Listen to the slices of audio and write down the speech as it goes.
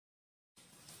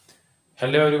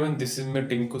Hello everyone, this is me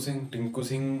Tinku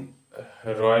Singh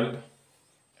Royal,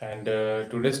 and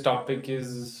today's topic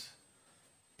is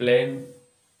plan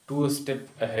two step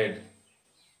ahead.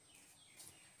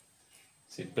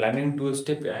 See, planning two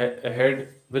step ahead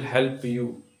will help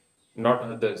you, not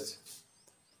others.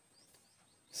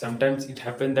 Sometimes it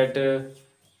happens that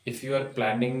if you are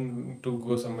planning to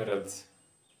go somewhere else,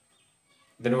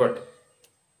 then what?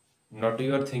 Not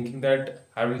you are thinking that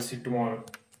I will see tomorrow.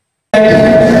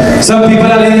 Some people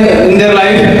are in their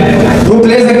life who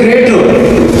plays a great role.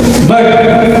 But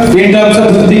in terms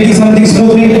of speaking something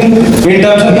smoothly, in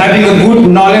terms of having a good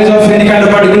knowledge of any kind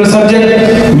of particular subject,